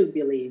 I do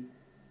believe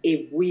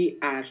if we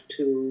are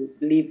to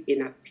live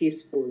in a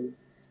peaceful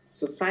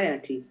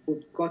society,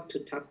 we've got to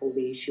tackle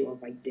the issue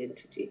of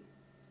identity.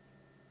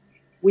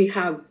 We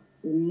have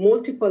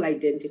multiple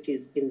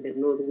identities in the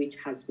North which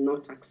has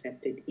not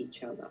accepted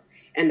each other.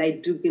 And I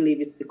do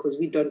believe it's because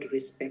we don't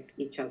respect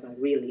each other,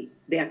 really.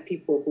 There are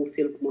people who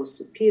feel more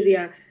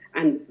superior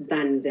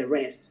than the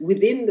rest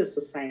within the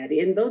society.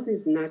 And that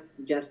is not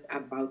just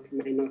about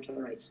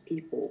minoritized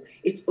people.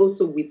 It's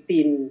also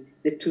within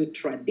the two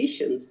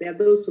traditions. There are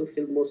those who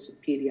feel more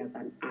superior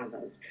than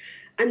others.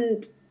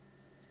 And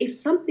if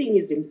something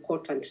is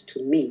important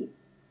to me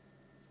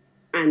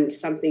and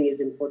something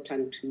is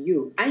important to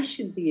you, I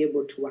should be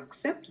able to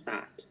accept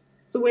that.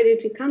 So when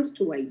it comes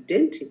to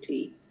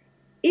identity,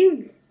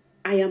 if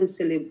I am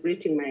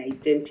celebrating my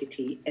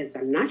identity as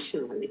a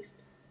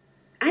nationalist,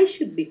 I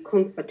should be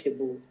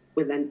comfortable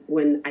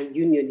when a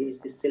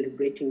unionist is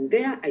celebrating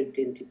their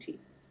identity,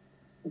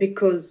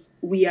 because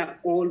we are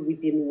all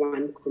within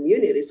one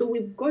community. So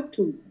we've got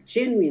to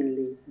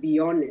genuinely be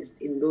honest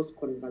in those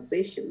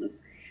conversations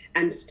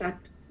and start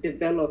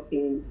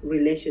developing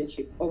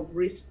relationship of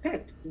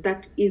respect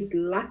that is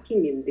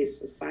lacking in this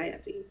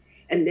society.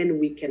 And then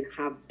we can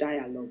have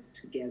dialogue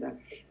together.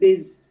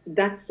 There's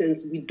that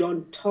sense we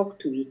don't talk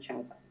to each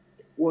other.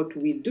 What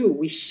we do,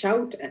 we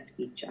shout at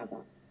each other.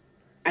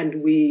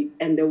 And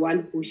the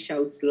one who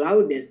shouts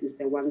loudest is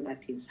the one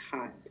that is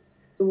heard.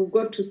 So we've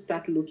got to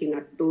start looking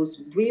at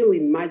those really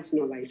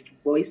marginalized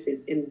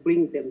voices and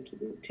bring them to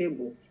the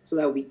table so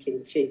that we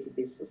can change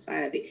this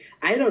society.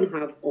 I don't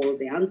have all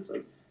the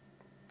answers,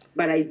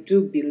 but I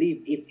do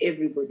believe if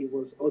everybody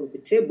was on the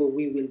table,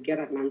 we will get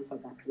an answer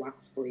that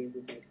works for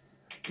everybody.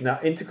 Now,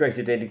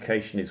 integrated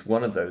education is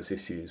one of those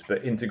issues,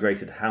 but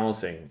integrated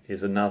housing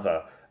is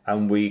another.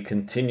 And we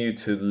continue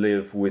to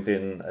live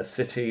within a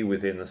city,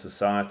 within a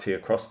society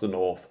across the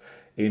north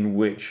in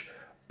which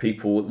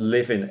people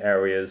live in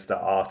areas that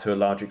are to a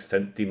large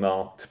extent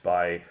demarked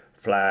by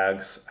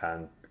flags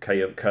and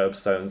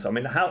curbstones. I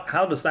mean,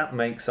 how does that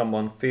make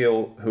someone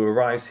feel who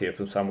arrives here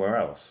from somewhere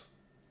else?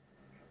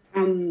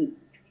 When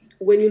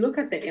you look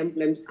at the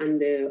emblems and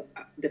the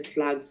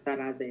flags that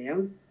are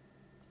there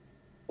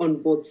on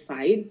both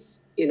sides,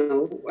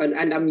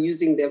 and I'm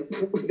using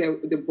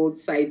the both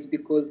sides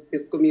because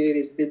this community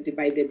is still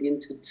divided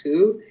into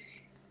two.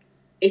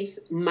 It's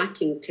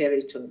marking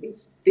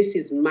territories. This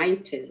is my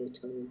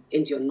territory,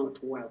 and you're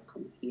not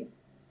welcome here.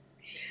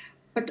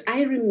 But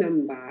I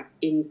remember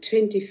in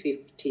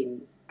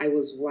 2015, I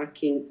was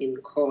working in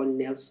Core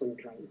Nelson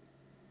Drive.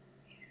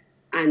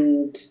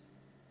 And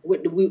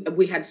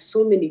we had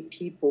so many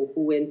people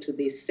who went to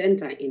this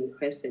center in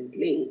Crescent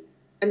Link.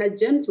 And a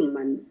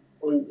gentleman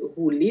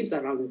who lives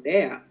around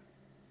there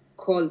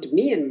called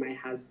me and my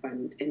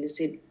husband and they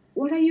said,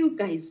 "What are you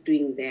guys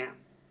doing there?"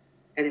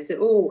 And I said,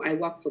 "Oh, I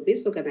work for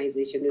this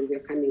organization and we're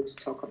coming to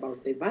talk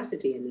about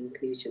diversity and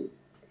inclusion."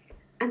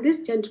 And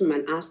this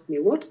gentleman asked me,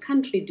 "What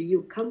country do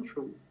you come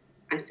from?"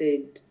 I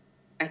said,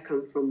 "I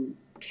come from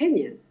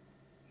Kenya."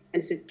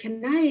 And he said,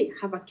 "Can I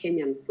have a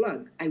Kenyan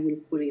flag? I will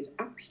put it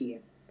up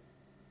here."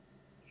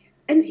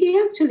 And he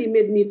actually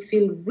made me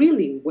feel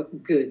really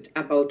good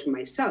about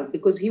myself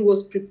because he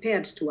was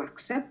prepared to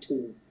accept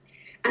me.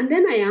 And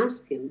then I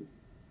asked him,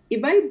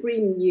 "If I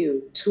bring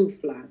you two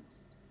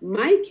flags,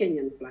 my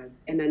Kenyan flag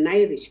and an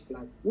Irish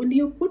flag, will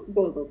you put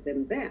both of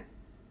them there?"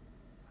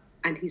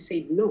 And he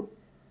said no.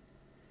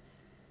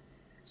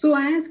 So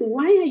I asked him,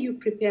 "Why are you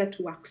prepared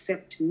to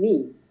accept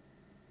me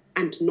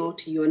and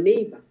not your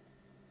neighbor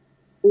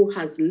who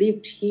has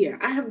lived here?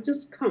 I have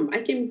just come.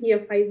 I came here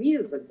 5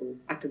 years ago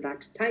at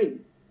that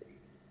time.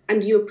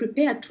 And you're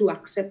prepared to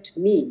accept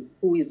me,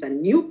 who is a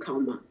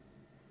newcomer,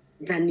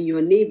 than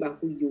your neighbor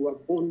who you were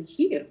born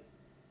here."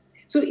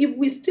 So if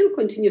we still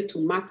continue to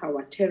mark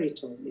our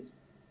territories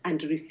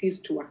and refuse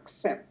to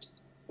accept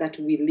that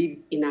we live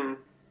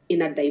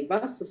in a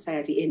diverse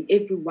society and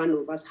every one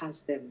of us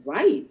has the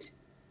right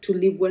to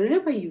live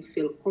wherever you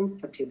feel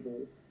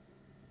comfortable,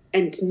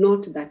 and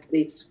not that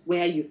it's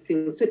where you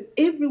feel safe.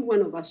 Every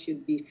one of us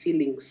should be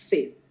feeling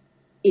safe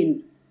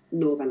in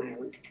Northern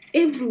Ireland.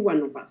 Every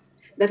one of us.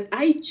 That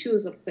I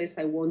choose a place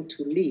I want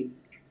to live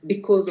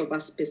because of a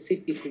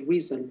specific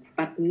reason,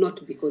 but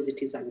not because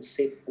it is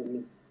unsafe for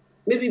me.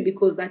 Maybe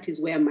because that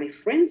is where my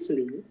friends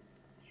live.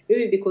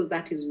 Maybe because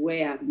that is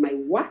where my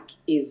work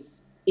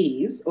is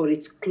or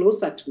it's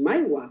closer to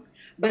my work,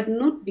 but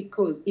not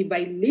because if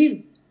I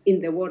live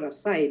in the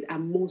waterside,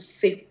 I'm more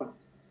safer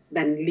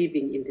than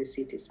living in the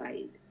city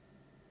side.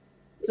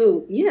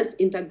 So yes,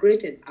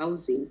 integrated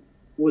housing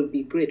will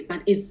be great,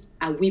 but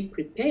are we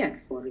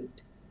prepared for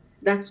it?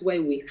 That's why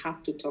we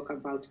have to talk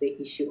about the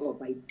issue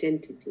of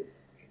identity,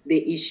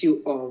 the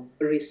issue of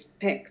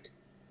respect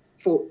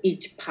for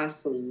each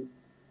person's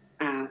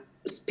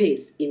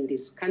space in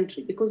this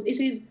country, because it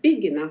is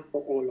big enough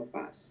for all of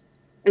us.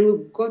 And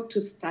we've got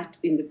to start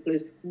in the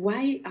place.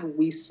 Why are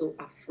we so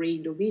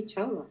afraid of each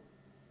other?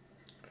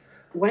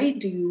 Why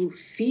do you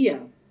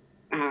fear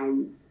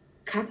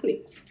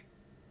Catholics?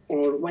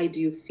 Or why do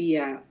you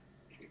fear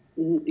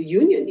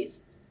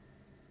unionists?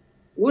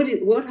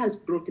 What has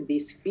brought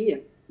this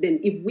fear? Then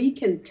if we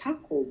can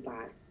tackle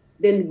that,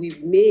 then we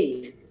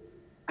may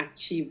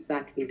achieve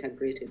that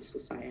integrated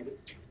society.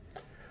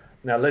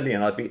 Now,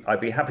 Lillian, I'd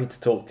be happy to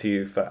talk to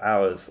you for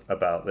hours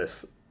about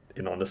this,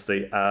 in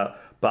honesty,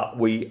 but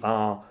we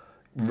are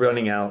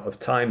running out of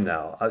time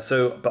now.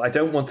 But I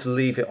don't want to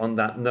leave it on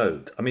that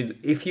note. I mean,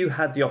 if you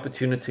had the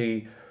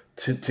opportunity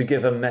to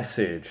give a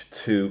message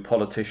to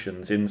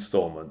politicians in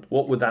Stormont,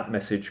 what would that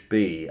message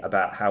be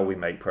about how we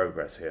make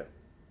progress here?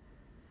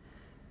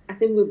 I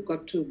think we've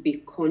got to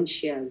be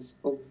conscious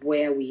of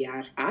where we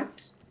are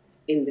at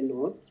in the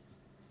North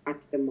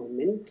at the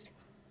moment.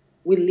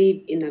 We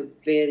live in a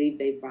very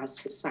diverse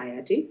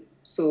society,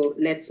 so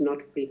let's not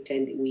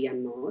pretend we are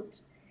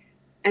not.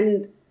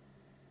 And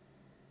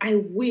I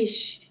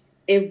wish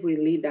every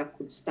leader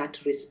could start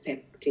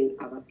respecting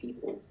other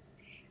people.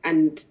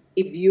 And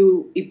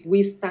if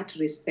we start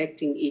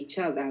respecting each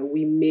other,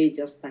 we may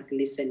just start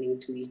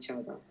listening to each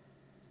other.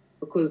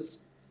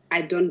 Because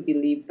I don't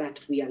believe that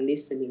we are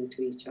listening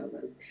to each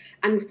other.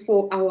 And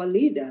for our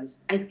leaders,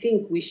 I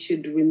think we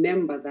should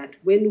remember that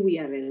when we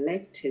are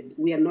elected,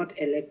 we are not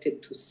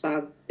elected to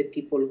serve the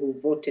people who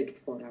voted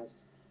for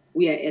us.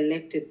 We are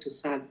elected to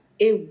serve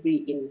every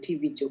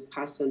individual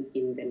person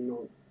in the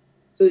North.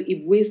 So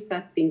if we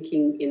start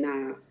thinking in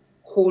a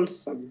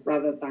wholesome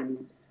rather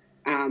than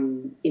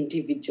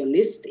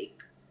individualistic,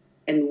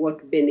 and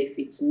what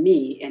benefits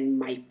me and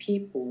my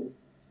people,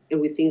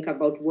 and we think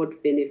about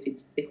what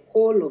benefits the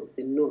whole of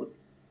the North,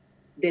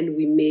 then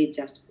we may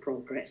just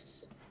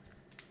progress.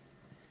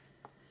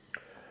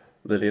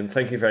 Lillian,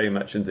 thank you very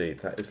much indeed.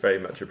 That is very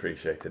much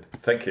appreciated.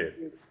 Thank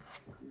you.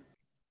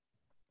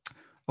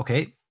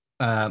 Okay.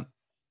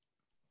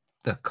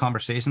 The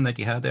conversation that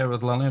you had there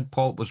with Lillian,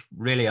 Paul, was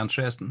really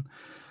interesting.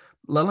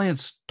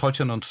 Lillian's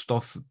touching on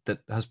stuff that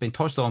has been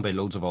touched on by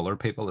loads of other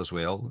people as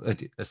well.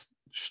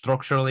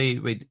 Structurally,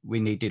 we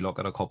need to look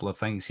at a couple of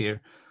things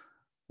here.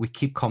 We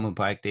keep coming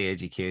back to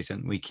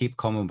education. We keep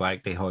coming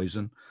back to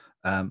housing.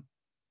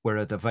 We're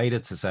a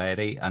divided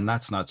society, and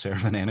that's not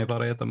serving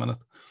anybody at the minute.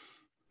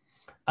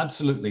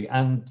 Absolutely.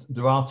 And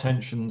there are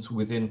tensions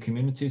within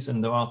communities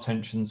and there are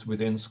tensions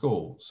within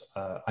schools.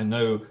 I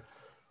know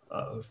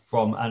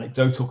from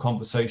anecdotal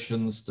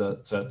conversations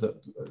that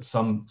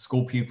some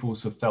school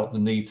pupils have felt the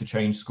need to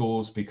change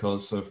schools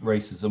because of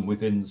racism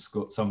within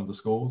some of the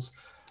schools.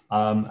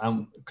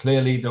 And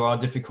clearly there are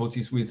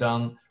difficulties with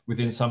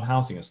within some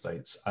housing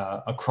estates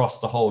across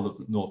the whole of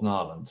Northern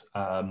Ireland.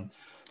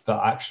 That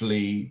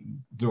actually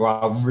there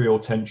are real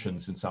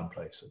tensions in some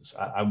places,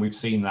 and we've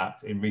seen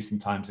that in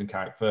recent times in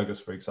Carrickfergus,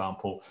 for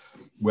example,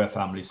 where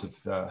families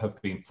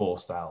have been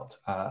forced out,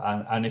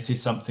 and it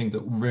is something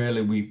that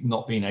really we've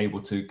not been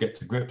able to get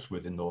to grips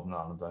with in Northern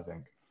Ireland, I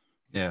think.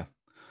 Yeah,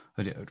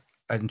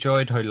 I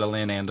enjoyed how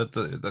Lillian ended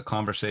the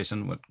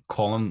conversation with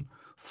calling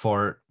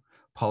for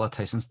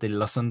politicians to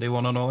listen to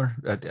one another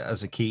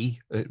as a key,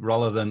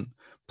 rather than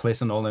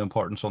placing all the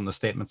importance on the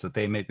statements that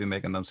they may be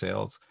making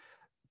themselves.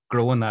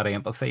 Growing that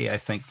empathy, I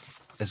think,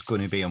 is going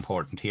to be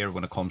important here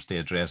when it comes to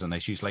addressing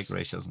issues like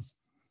racism.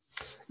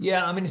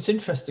 Yeah, I mean, it's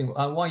interesting.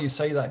 Why you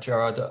say that,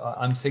 Gerard,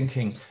 I'm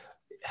thinking,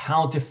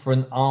 how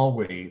different are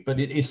we? But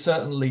it is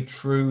certainly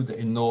true that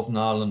in Northern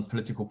Ireland,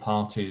 political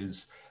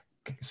parties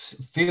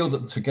feel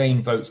that to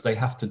gain votes, they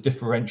have to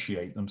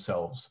differentiate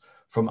themselves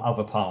from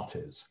other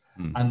parties.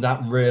 And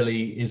that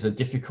really is a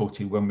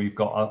difficulty when we've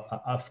got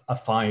a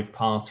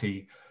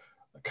five-party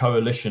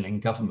coalition in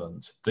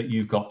government, that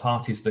you've got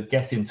parties that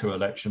get into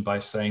election by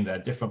saying they're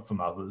different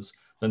from others,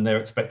 then they're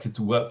expected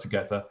to work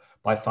together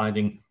by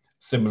finding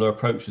similar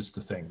approaches to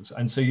things.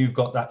 And so you've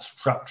got that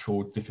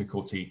structural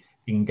difficulty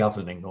in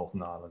governing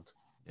Northern Ireland.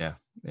 Yeah.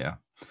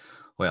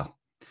 Well,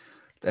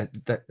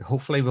 that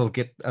hopefully we'll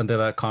get into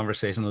that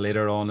conversation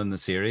later on in the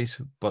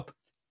series. But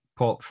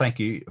Paul, thank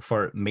you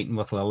for meeting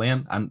with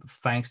Lillian, and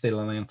thanks to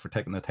Lillian for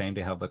taking the time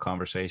to have the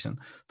conversation.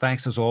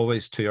 Thanks as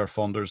always to our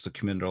funders, the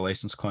Community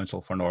Relations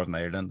Council for Northern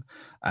Ireland,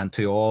 and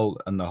to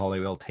all in the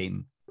Holywell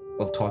team.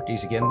 We'll talk to you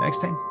again next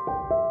time.